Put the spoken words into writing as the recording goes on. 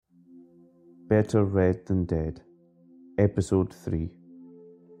Better Read Than Dead, Episode 3.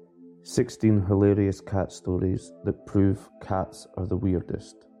 16 hilarious cat stories that prove cats are the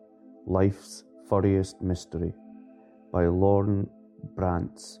weirdest. Life's Furriest Mystery by Lauren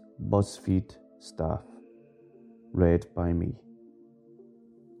Brantz, BuzzFeed staff. Read by me.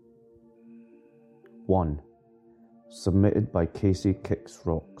 1. Submitted by Casey Kicks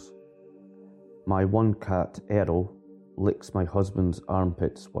Rocks. My one cat, Errol, licks my husband's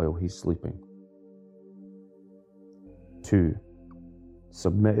armpits while he's sleeping. 2.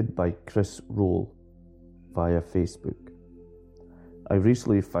 Submitted by Chris Roll via Facebook. I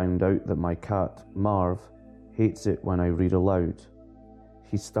recently found out that my cat, Marv, hates it when I read aloud.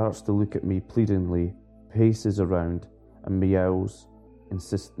 He starts to look at me pleadingly, paces around, and meows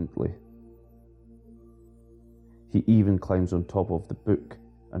insistently. He even climbs on top of the book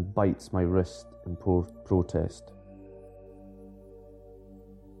and bites my wrist in protest.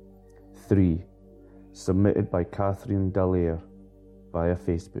 3. Submitted by Catherine Dallaire via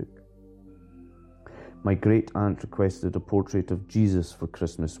Facebook. My great aunt requested a portrait of Jesus for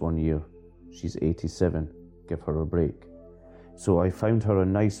Christmas one year. She's 87, give her a break. So I found her a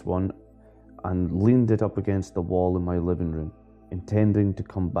nice one and leaned it up against the wall in my living room, intending to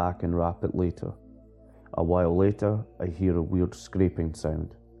come back and wrap it later. A while later, I hear a weird scraping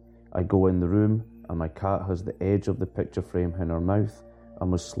sound. I go in the room and my cat has the edge of the picture frame in her mouth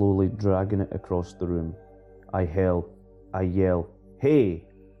and was slowly dragging it across the room. I yell, "Hey!"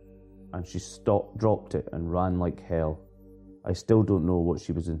 And she dropped it and ran like hell. I still don't know what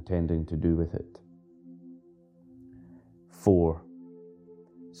she was intending to do with it. 4.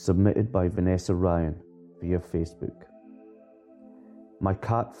 Submitted by Vanessa Ryan via Facebook. My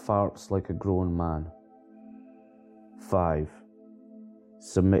cat farts like a grown man. 5.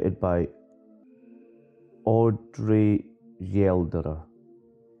 Submitted by Audrey Yelderer.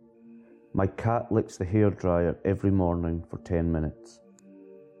 My cat licks the hairdryer every morning for 10 minutes.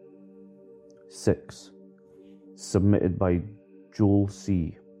 6. Submitted by Joel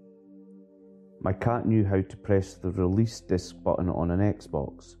C. My cat knew how to press the release disc button on an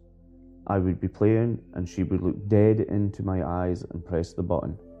Xbox. I would be playing and she would look dead into my eyes and press the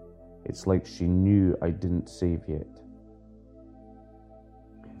button. It's like she knew I didn't save yet.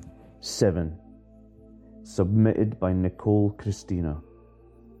 7. Submitted by Nicole Christina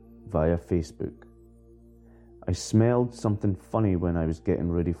via Facebook. I smelled something funny when I was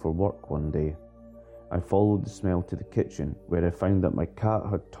getting ready for work one day. I followed the smell to the kitchen, where I found that my cat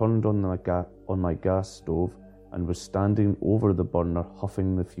had turned on my gas stove and was standing over the burner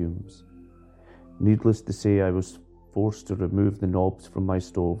huffing the fumes. Needless to say, I was forced to remove the knobs from my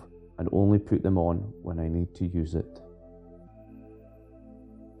stove and only put them on when I need to use it.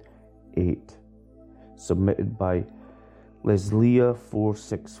 8. Submitted by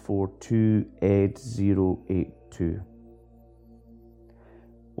Leslia4642Ed082.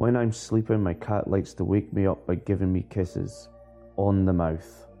 When I'm sleeping, my cat likes to wake me up by giving me kisses on the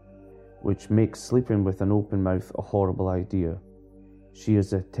mouth, which makes sleeping with an open mouth a horrible idea. She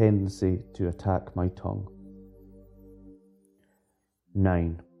has a tendency to attack my tongue.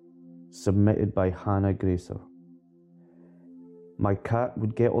 9. Submitted by Hannah Gracer. My cat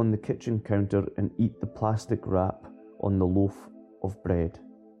would get on the kitchen counter and eat the plastic wrap on the loaf of bread.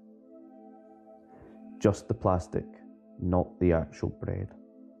 Just the plastic, not the actual bread.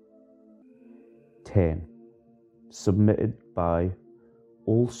 10. Submitted by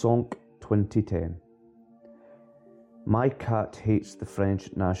Olsonk 2010. My cat hates the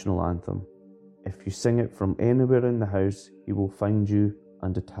French national anthem. If you sing it from anywhere in the house, he will find you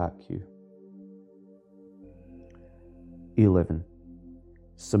and attack you. 11.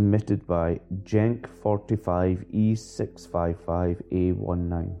 Submitted by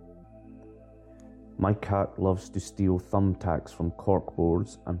Jenk45E655A19. My cat loves to steal thumbtacks from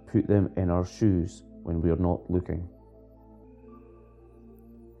corkboards and put them in our shoes when we are not looking.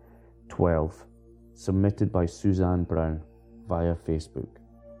 12. Submitted by Suzanne Brown via Facebook.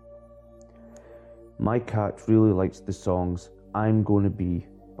 My cat really likes the songs I'm Gonna Be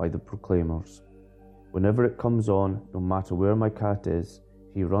by the Proclaimers. Whenever it comes on, no matter where my cat is,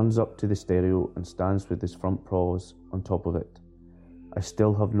 he runs up to the stereo and stands with his front paws on top of it. I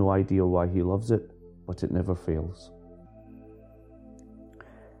still have no idea why he loves it, but it never fails.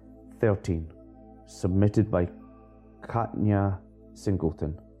 13. Submitted by Katnia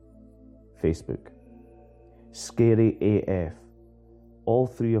Singleton, Facebook. Scary AF. All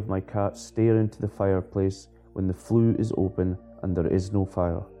 3 of my cats stare into the fireplace when the flue is open and there is no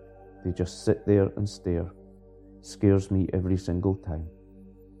fire. They just sit there and stare. Scares me every single time.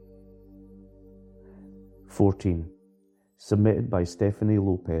 14. Submitted by Stephanie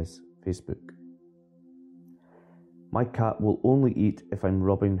Lopez, Facebook. My cat will only eat if I'm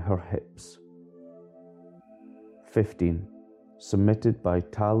rubbing her hips. 15. Submitted by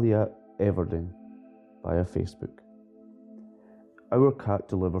Talia Everding via Facebook. Our cat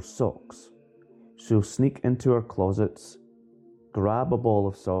delivers socks. She'll sneak into our closets, grab a ball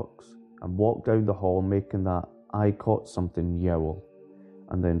of socks, and walk down the hall making that "I caught something" yowl,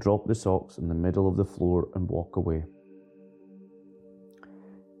 and then drop the socks in the middle of the floor and walk away.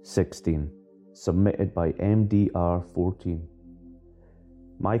 16. Submitted by MDR14.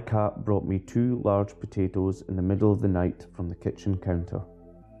 My cat brought me 2 large potatoes in the middle of the night from the kitchen counter.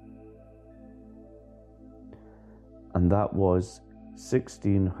 And that was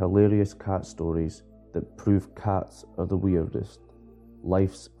 16 hilarious cat stories that prove cats are the weirdest,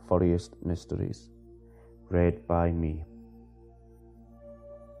 life's furriest mysteries. Read by me.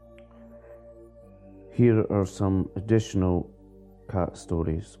 Here are some additional cat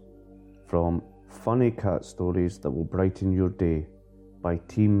stories from Funny Cat Stories That Will Brighten Your Day by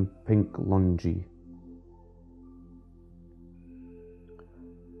Team Pink Lungy.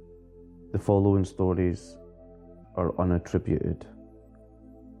 The following stories are unattributed.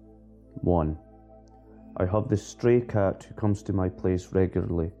 1. I have this stray cat who comes to my place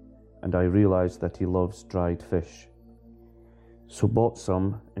regularly, and I realise that he loves dried fish. So bought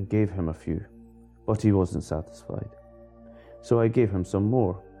some and gave him a few, but he wasn't satisfied. So I gave him some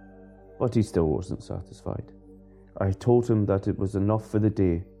more, but he still wasn't satisfied. I told him that it was enough for the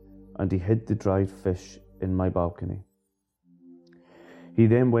day, and he hid the dried fish in my balcony. He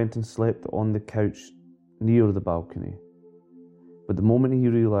then went and slept on the couch near the balcony. But the moment he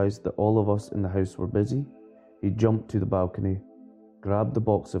realised that all of us in the house were busy, he jumped to the balcony, grabbed the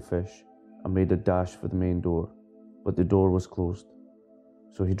box of fish, and made a dash for the main door, but the door was closed.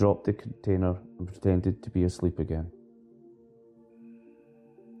 So he dropped the container and pretended to be asleep again.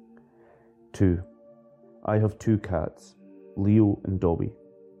 2. I have 2 cats, Leo and Dobby.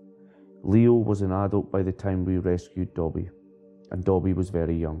 Leo was an adult by the time we rescued Dobby, and Dobby was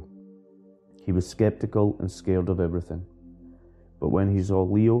very young. He was sceptical and scared of everything. But when he saw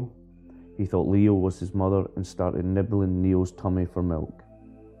Leo, he thought Leo was his mother and started nibbling Leo's tummy for milk.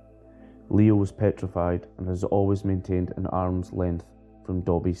 Leo was petrified and has always maintained an arm's length from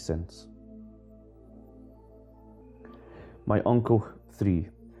Dobby since. My uncle 3.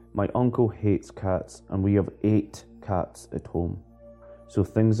 My uncle hates cats, and we have 8 cats at home, so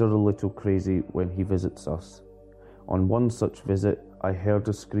things are a little crazy when he visits us. On one such visit, I heard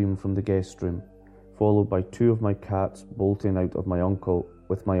a scream from the guest room, followed by 2 of my cats bolting out of my uncle,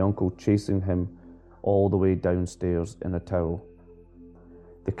 with my uncle chasing him all the way downstairs in a towel.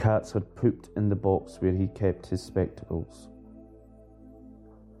 The cats had pooped in the box where he kept his spectacles.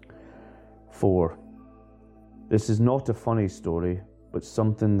 4. This is not a funny story, but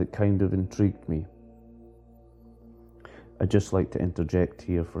something that kind of intrigued me. I'd just like to interject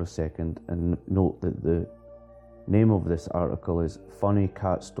here for a second and note that the name of this article is Funny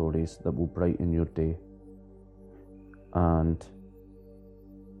Cat Stories That Will Brighten Your Day. And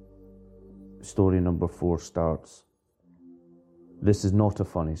story number 4 starts, this is not a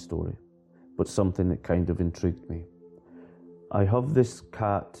funny story, but something that kind of intrigued me. I have this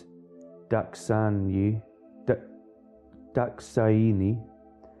cat, Daksaini,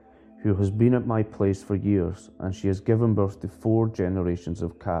 who has been at my place for years, and she has given birth to 4 generations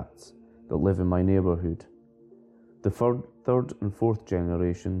of cats that live in my neighbourhood. The third and fourth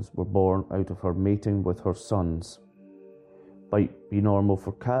generations were born out of her mating with her sons. Might be normal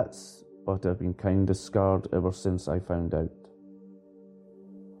for cats, but I've been kinda scarred ever since I found out.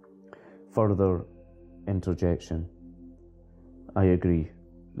 Further interjection. I agree,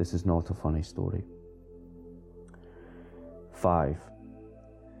 this is not a funny story. 5.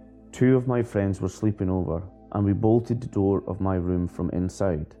 2 of my friends were sleeping over, and we bolted the door of my room from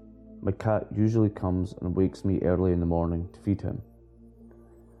inside. My cat usually comes and wakes me early in the morning to feed him.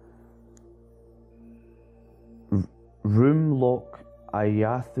 Room lock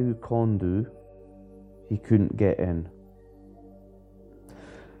Ayathu Kondu, he couldn't get in.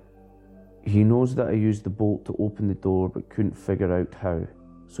 He knows that I used the bolt to open the door but couldn't figure out how,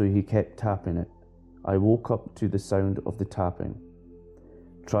 so he kept tapping it. I woke up to the sound of the tapping.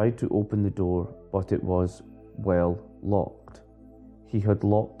 Tried to open the door, but it was, well, locked. He had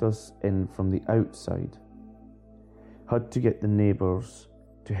locked us in from the outside. Had to get the neighbours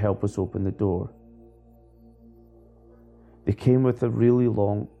to help us open the door. They came with a really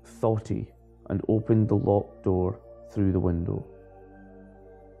long thotty and opened the locked door through the window.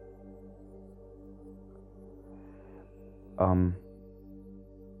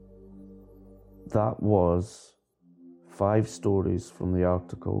 That was 5 stories from the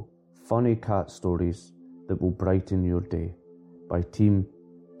article Funny Cat Stories that will brighten your day, by Team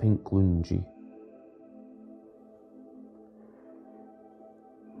Pinklungi.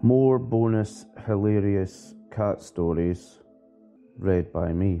 More bonus hilarious cat stories read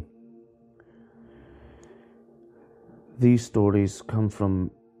by me. These stories come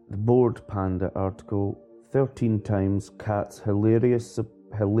from the Bored Panda article, 13 times cats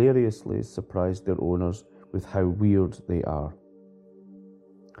hilariously surprise their owners with how weird they are.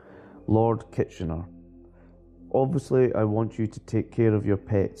 Lord Kitchener. Obviously, I want you to take care of your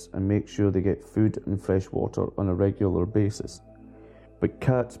pets and make sure they get food and fresh water on a regular basis. But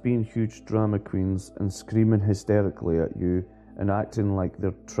cats being huge drama queens and screaming hysterically at you and acting like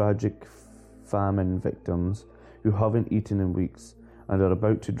they're tragic famine victims who haven't eaten in weeks and are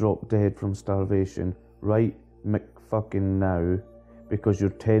about to drop dead from starvation right McFucking now because you're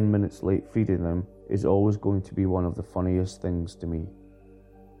 10 minutes late feeding them is always going to be one of the funniest things to me.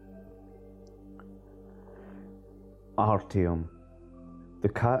 Artyom. The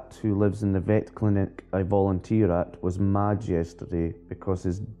cat who lives in the vet clinic I volunteer at was mad yesterday because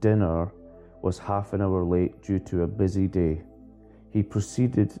his dinner was half an hour late due to a busy day. He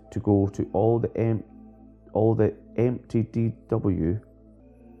proceeded to go to all the empty DW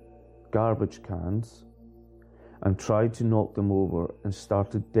garbage cans and tried to knock them over and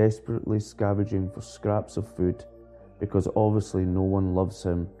started desperately scavenging for scraps of food because obviously no one loves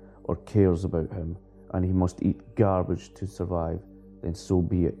him or cares about him and he must eat garbage to survive, then so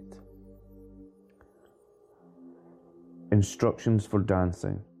be it. Instructions for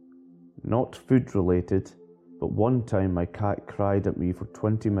dancing. Not food related, but one time my cat cried at me for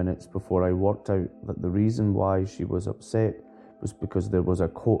 20 minutes before I worked out that the reason why she was upset was because there was a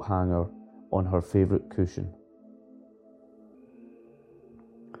coat hanger on her favourite cushion.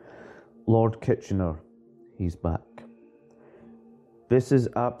 Lord Kitchener, he's back. This is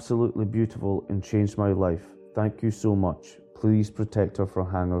absolutely beautiful and changed my life. Thank you so much. Please protect her from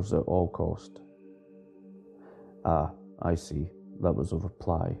hangers at all cost. Ah, I see. That was a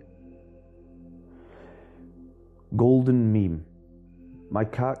reply. Golden meme. My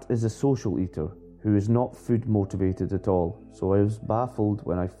cat is a social eater who is not food motivated at all, so I was baffled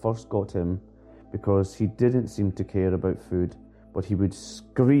when I first got him because he didn't seem to care about food, but he would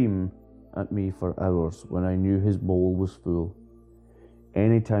scream at me for hours when I knew his bowl was full.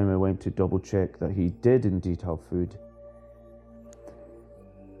 Anytime I went to double check that he did indeed have food,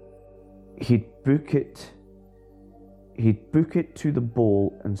 he'd book it to the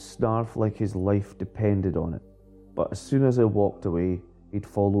bowl and snarf like his life depended on it. But as soon as I walked away, he'd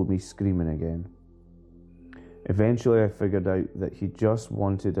follow me screaming again. Eventually I figured out that he just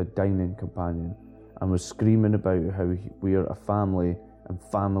wanted a dining companion and was screaming about how we're a family and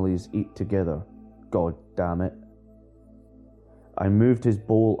families eat together. God damn it. I moved his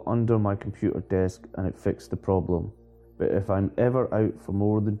bowl under my computer desk and it fixed the problem. But if I'm ever out for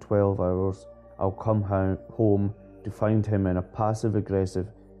more than 12 hours, I'll come home to find him in a passive-aggressive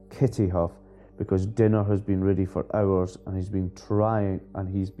kitty huff because dinner has been ready for hours and he's been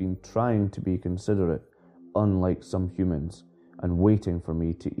trying to be considerate, unlike some humans, and waiting for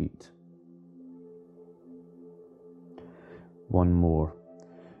me to eat. One more.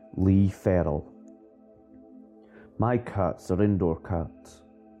 Lee Ferrell. My cats are indoor cats.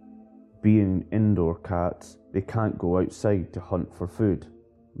 Being indoor cats, they can't go outside to hunt for food,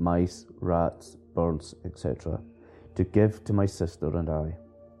 mice, rats, birds, etc., to give to my sister and I.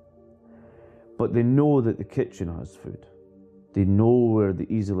 But they know that the kitchen has food. They know where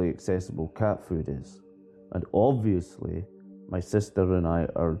the easily accessible cat food is. And obviously, my sister and I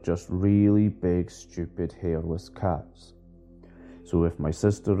are just really big, stupid, hairless cats. So if my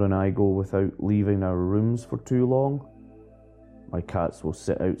sister and I go without leaving our rooms for too long, my cats will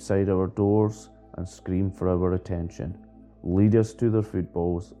sit outside our doors and scream for our attention, lead us to their food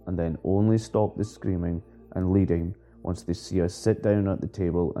bowls, and then only stop the screaming and leading once they see us sit down at the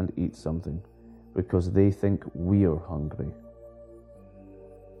table and eat something, because they think we're hungry.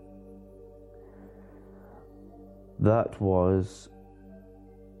 That was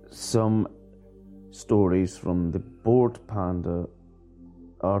some stories from the Bored Panda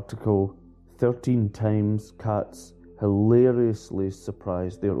article, 13 times cats hilariously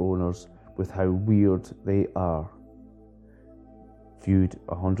surprise their owners with how weird they are. Viewed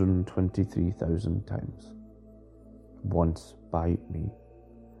 123,000 times. Once by me.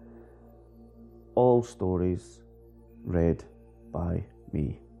 All stories read by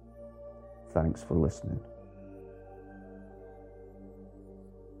me. Thanks for listening.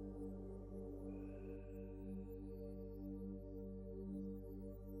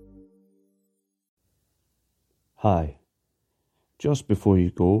 Hi. Just before you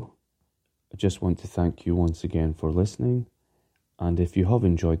go, I just want to thank you once again for listening. And if you have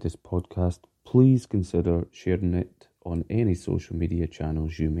enjoyed this podcast, please consider sharing it on any social media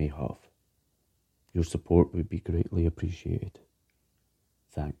channels you may have. Your support would be greatly appreciated.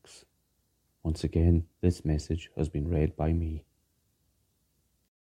 Thanks. Once again, this message has been read by me.